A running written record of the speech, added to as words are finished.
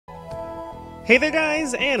Hey there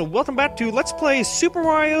guys, and welcome back to Let's Play Super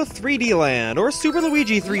Mario 3D Land, or Super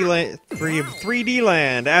Luigi 3D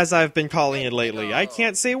Land, as I've been calling it lately. I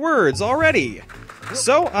can't say words already!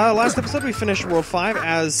 So, last episode we finished World 5,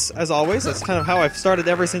 as always. That's kind of how I've started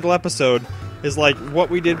every single episode, is like what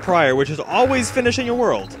we did prior, which is always finishing a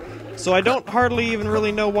world. So I don't hardly even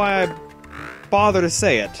really know why I bother to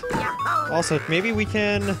say it. Also, maybe we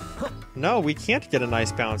can... No, we can't get a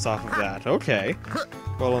nice bounce off of that. Okay.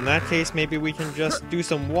 Well, in that case, maybe we can just do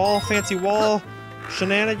some fancy wall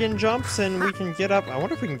shenanigan jumps and we can get up. I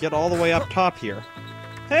wonder if we can get all the way up top here.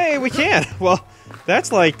 Hey, we can! Well,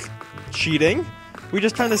 that's like cheating. We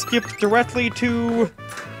just kind of skipped directly to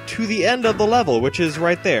the end of the level, which is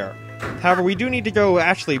right there. However, we do need to go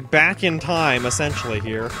actually back in time, essentially,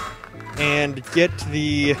 here, and get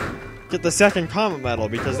the second comet medal,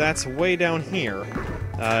 because that's way down here.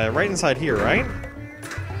 Right inside here, right?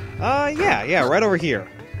 Yeah, right over here.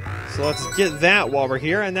 So let's get that while we're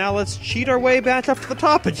here, and now let's cheat our way back up to the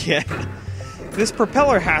top again. This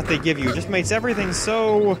propeller hat they give you just makes everything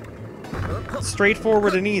so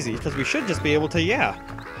straightforward and easy, because we should just be able to,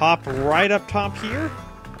 hop right up top here,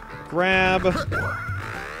 grab the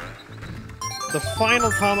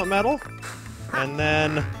final comet medal, and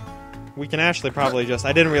then we can actually probably just...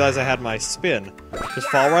 I didn't realize I had my spin. Just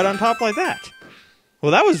fall right on top like that.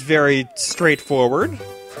 Well, that was very straightforward.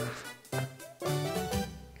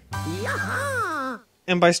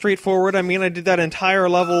 And by straightforward, I mean I did that entire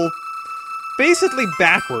level basically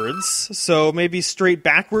backwards. So maybe straight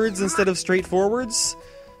backwards instead of straight forwards.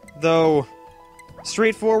 Though,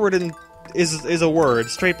 straightforward is a word.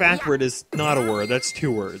 Straight backward is not a word. That's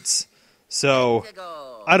two words. So,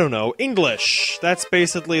 I don't know. English! That's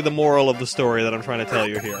basically the moral of the story that I'm trying to tell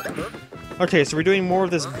you here. Okay, so we're doing more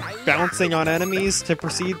of this bouncing on enemies to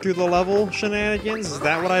proceed through the level shenanigans? Is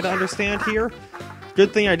that what I'd understand here?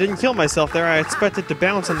 Good thing I didn't kill myself there. I expected to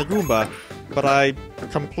bounce on the Goomba, but I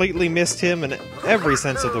completely missed him in every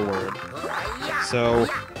sense of the word. So,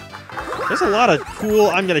 there's a lot of cool...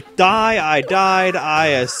 I'm gonna die, I died, I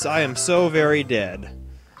am so very dead.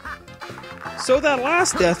 So that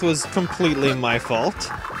last death was completely my fault.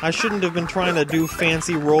 I shouldn't have been trying to do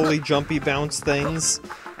fancy rolly jumpy bounce things.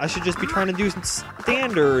 I should just be trying to do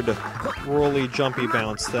standard rolly jumpy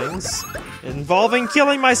bounce things. Involving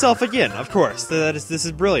killing myself again, of course. This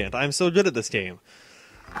is brilliant. I'm so good at this game.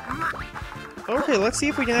 Okay, let's see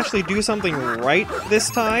if we can actually do something right this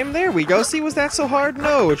time. There we go. See, was that so hard?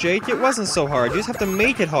 No, Jake, it wasn't so hard. You just have to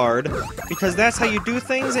make it hard, because that's how you do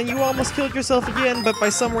things, and you almost killed yourself again, but by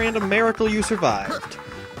some random miracle you survived.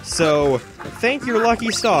 So, thank your lucky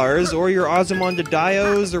stars, or your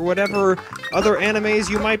Ozymandias, or whatever other animes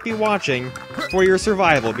you might be watching, for your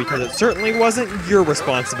survival, because it certainly wasn't your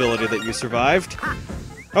responsibility that you survived.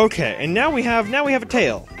 Okay, and now we have a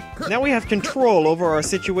tail. Now we have control over our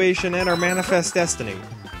situation and our manifest destiny.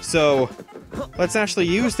 So, let's actually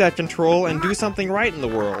use that control and do something right in the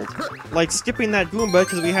world. Like skipping that Goomba,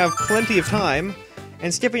 because we have plenty of time,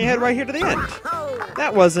 and skipping ahead right here to the end.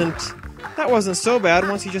 That wasn't so bad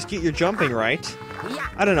once you just get your jumping right.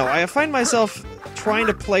 I don't know, I find myself trying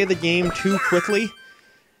to play the game too quickly,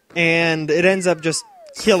 and it ends up just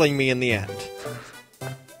killing me in the end.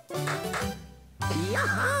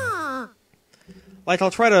 Like,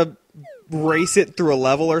 I'll try to race it through a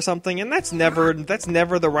level or something, and that's never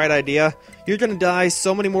the right idea. You're gonna die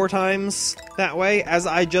so many more times that way, as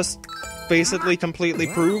I just basically completely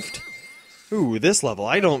proved. Ooh, this level,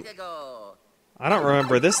 I don't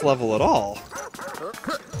remember this level at all.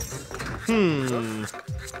 I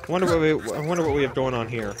wonder what we have going on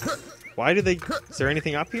here. Why do they... Is there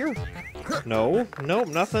anything up here? No. Nope,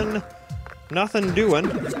 nothing doing.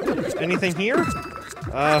 Anything here?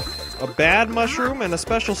 A bad mushroom and a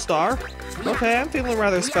special star. Okay, I'm feeling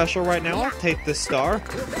rather special right now. I'll take this star.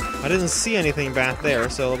 I didn't see anything back there,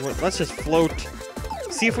 so let's just float.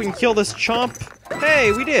 See if we can kill this chomp.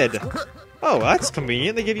 Hey, we did! Oh, that's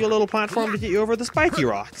convenient. They give you a little platform to get you over the spiky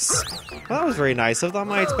rocks. Well, that was very nice of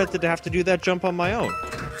them. I expected to have to do that jump on my own.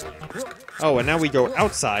 Oh, and now we go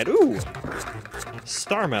outside. Ooh!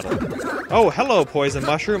 Star medal. Oh, hello, poison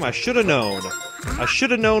mushroom. I should have known. I should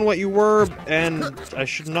have known what you were, and I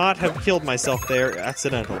should not have killed myself there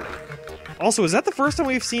accidentally. Also, is that the first time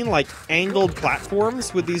we've seen, like, angled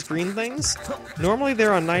platforms with these green things? Normally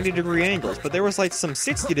they're on 90-degree angles, but there was, like, some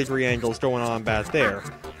 60-degree angles going on back there.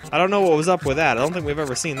 I don't know what was up with that. I don't think we've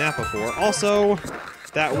ever seen that before. Also,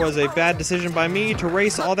 that was a bad decision by me to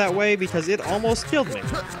race all that way because it almost killed me.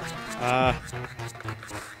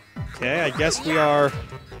 Okay, I guess we are...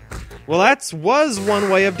 Well, that was one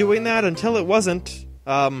way of doing that until it wasn't.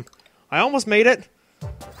 I almost made it.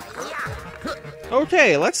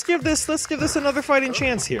 Okay, let's give this another fighting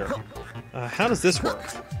chance here. How does this work?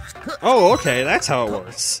 Oh, okay, that's how it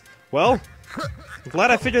works. Well, I'm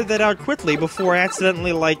glad I figured that out quickly before I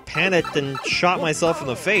accidentally, like, panicked and shot myself in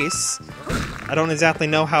the face. I don't exactly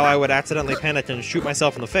know how I would accidentally panic and shoot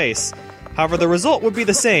myself in the face. However, the result would be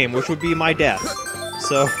the same, which would be my death.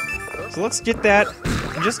 So let's get that,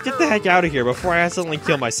 and just get the heck out of here before I accidentally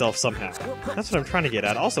kill myself somehow. That's what I'm trying to get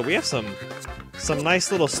at. Also, we have some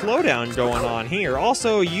nice little slowdown going on here.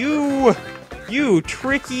 Also, you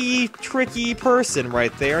tricky person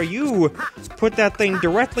right there. You put that thing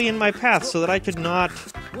directly in my path so that I could not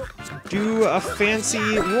do a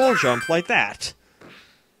fancy wall jump like that.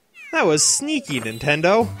 That was sneaky,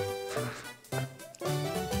 Nintendo.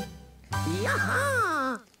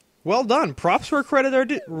 Well done. Props where credit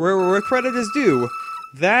is due.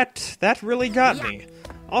 That really got me.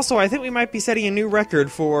 Also, I think we might be setting a new record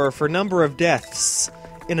for number of deaths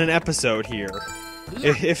in an episode here.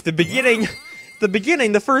 If the beginning,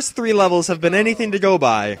 the first 3 levels have been anything to go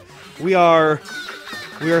by, we are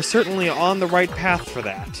certainly on the right path for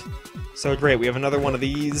that. So great, we have another one of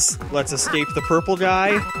these let's escape the purple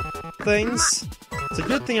guy things. It's a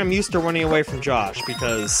good thing I'm used to running away from Josh,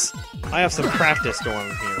 because I have some practice going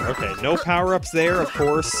on here. Okay, no power-ups there, of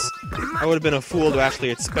course. I would have been a fool to actually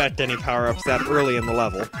expect any power-ups that early in the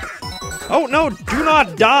level. Oh, no, do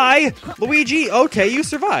not die! Luigi, okay, you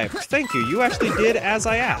survived. Thank you, you actually did as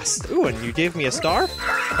I asked. Ooh, and you gave me a star?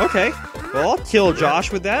 Okay, well, I'll kill Josh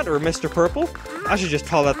with that, or Mr. Purple. I should just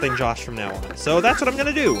call that thing Josh from now on. So that's what I'm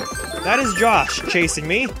gonna do. That is Josh chasing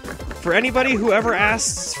me. For anybody who ever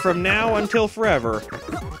asks from now until forever,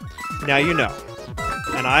 now you know.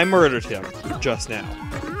 And I murdered him just now.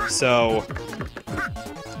 So,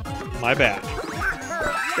 my bad.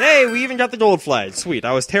 Hey, we even got the gold flag. Sweet.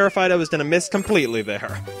 I was terrified I was gonna miss completely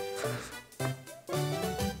there.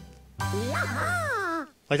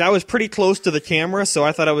 Like, I was pretty close to the camera, so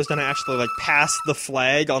I thought I was gonna actually, like, pass the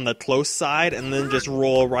flag on the close side and then just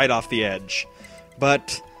roll right off the edge.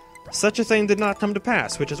 But such a thing did not come to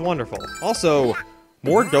pass, which is wonderful. Also,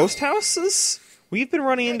 more ghost houses? We've been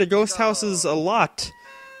running into ghost houses a lot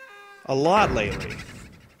lately.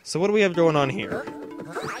 So what do we have going on here?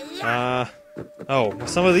 Oh,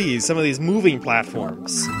 some of these moving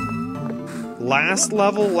platforms. Last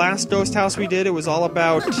level, last ghost house we did, it was all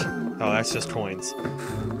about... Oh, that's just coins.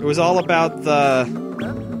 It was all about the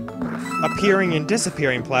appearing and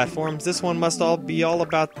disappearing platforms. This one must be all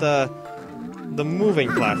about the moving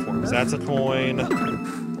platforms. That's a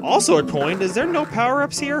coin. Also a coin. Is there no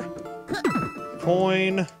power-ups here?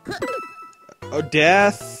 Coin. Oh,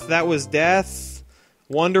 death. That was death.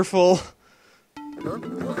 Wonderful.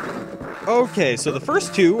 Okay, so the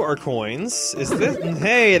first 2 are coins. Is this...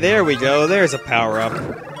 Hey, there we go. There's a power-up.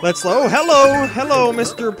 Let's... Oh, hello,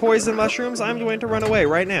 Mr. Poison Mushrooms. I'm going to run away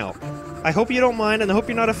right now. I hope you don't mind, and I hope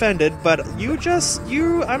you're not offended, but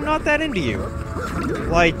I'm not that into you.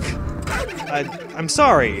 Like... I'm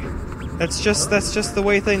sorry. That's just the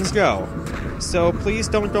way things go. So please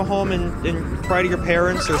don't go home and cry to your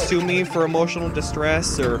parents or sue me for emotional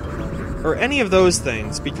distress or any of those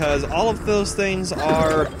things, because all of those things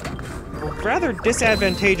are rather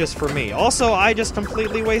disadvantageous for me. Also, I just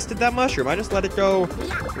completely wasted that mushroom. I just let it go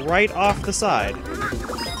right off the side.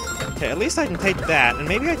 Okay, at least I can take that, and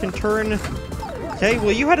maybe I can turn... Okay,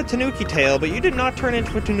 well, you had a tanuki tail, but you did not turn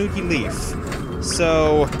into a tanuki leaf.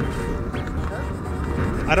 So...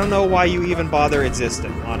 I don't know why you even bother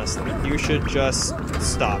existing, honestly. You should just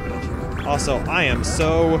stop it. Also, I am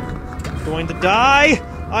so going to die!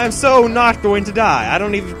 I am so not going to die.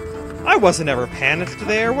 I wasn't ever panicked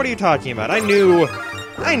there. What are you talking about? I knew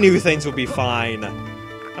things would be fine.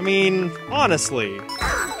 I mean, honestly,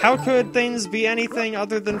 how could things be anything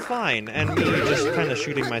other than fine? And me just kind of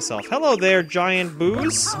shooting myself. Hello there, giant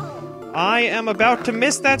booze. I am about to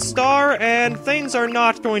miss that star, and things are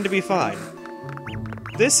not going to be fine.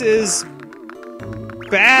 This is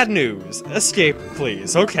bad news. Escape,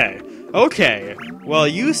 please. Okay. Okay. Well,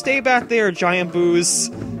 you stay back there, giant booze.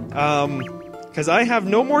 Because I have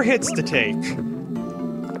no more hits to take.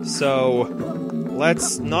 So,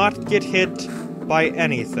 let's not get hit by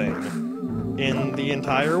anything in the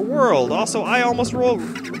entire world. Also, I almost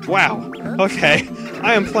rolled... Wow. Okay.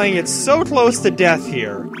 I am playing it so close to death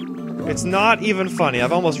here. It's not even funny.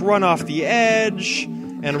 I've almost run off the edge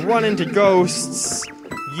and run into ghosts.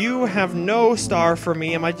 You have no star for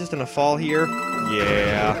me. Am I just gonna fall here?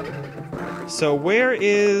 Yeah. So where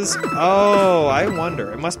is... Oh, I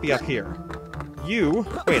wonder. It must be up here. You...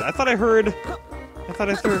 Wait, I thought I heard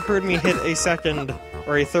me hit a second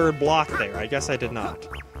or a third block there. I guess I did not.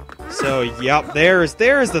 So, yep, there's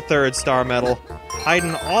the third star medal.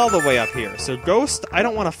 hiding all the way up here. So, Ghost, I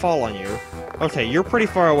don't want to fall on you. Okay, you're pretty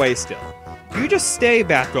far away still. You just stay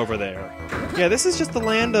back over there. Yeah, this is just the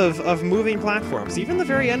land of moving platforms. Even the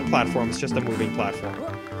very end platform is just a moving platform.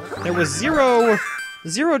 There was zero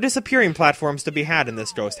disappearing platforms to be had in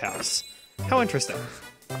this ghost house. How interesting.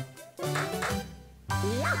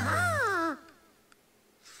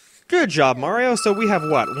 Good job, Mario. So we have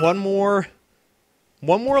what? One more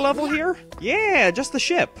level here? Yeah, just the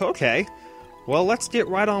ship. Okay. Well, let's get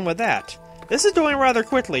right on with that. This is going rather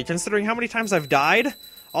quickly, considering how many times I've died.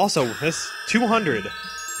 Also, this 200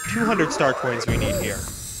 star coins we need here.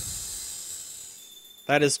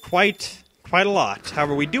 That is quite a lot.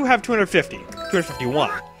 However, we do have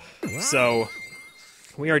 251. So,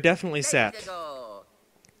 we are definitely set.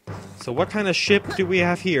 So what kind of ship do we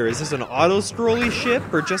have here? Is this an auto-scrolly ship,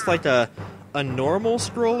 or just like a normal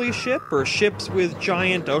scrolly ship, or ships with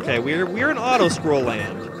giant... Okay, we're in auto-scroll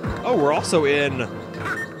land. Oh, we're also in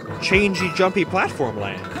changey, jumpy platform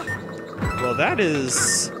land. Well, that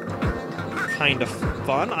is kind of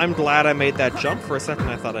fun. I'm glad I made that jump. For a second,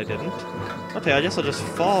 I thought I didn't. Okay, I guess I'll just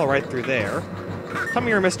fall right through there. Come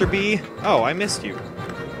here, Mr. B. Oh, I missed you.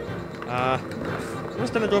 I'm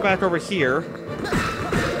just gonna go back over here.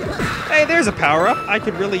 Hey, there's a power-up. I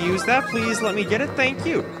could really use that. Please let me get it. Thank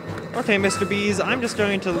you. Okay, Mr. Bees, I'm just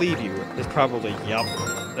going to leave you. There's probably... Yup.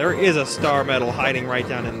 There is a star medal hiding right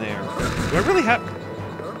down in there. Do I really have...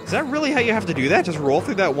 Is that really how you have to do that? Just roll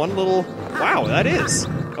through that one little... Wow, that is.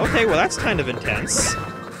 Okay, well, that's kind of intense.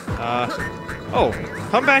 Oh,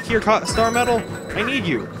 come back here, star medal. I need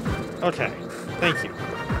you. Okay, thank you.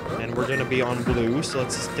 And we're gonna be on blue, so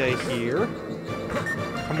let's stay here.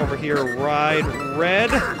 Come over here, ride red.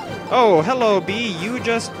 Oh, hello, B. You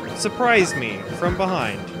just surprised me from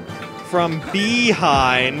behind. From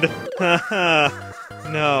behind.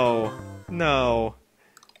 No. No.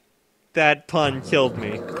 That pun killed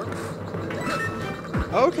me.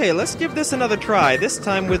 Okay, let's give this another try. This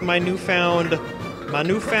time with my newfound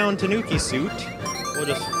Tanuki suit. We'll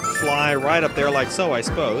just fly right up there like so, I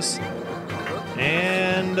suppose.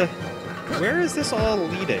 And where is this all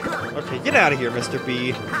leading? Okay, get out of here, Mr.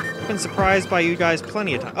 B. I've been surprised by you guys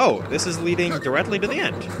plenty of time. Oh, this is leading directly to the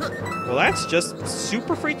end. Well, that's just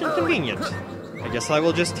super freaking convenient. I guess I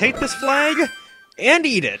will just take this flag and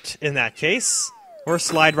eat it, in that case. Or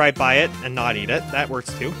slide right by it and not eat it. That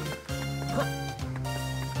works too.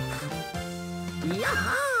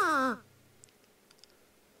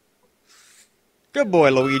 Good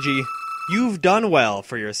boy, Luigi. You've done well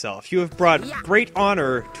for yourself. You have brought great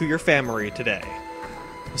honor to your family today.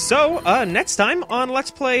 So, next time on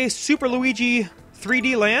Let's Play Super Luigi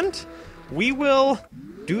 3D Land, we will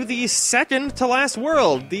do the second to last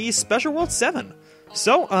world, the Special World 7.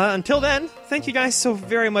 So, until then, thank you guys so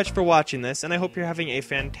very much for watching this, and I hope you're having a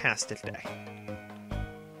fantastic day.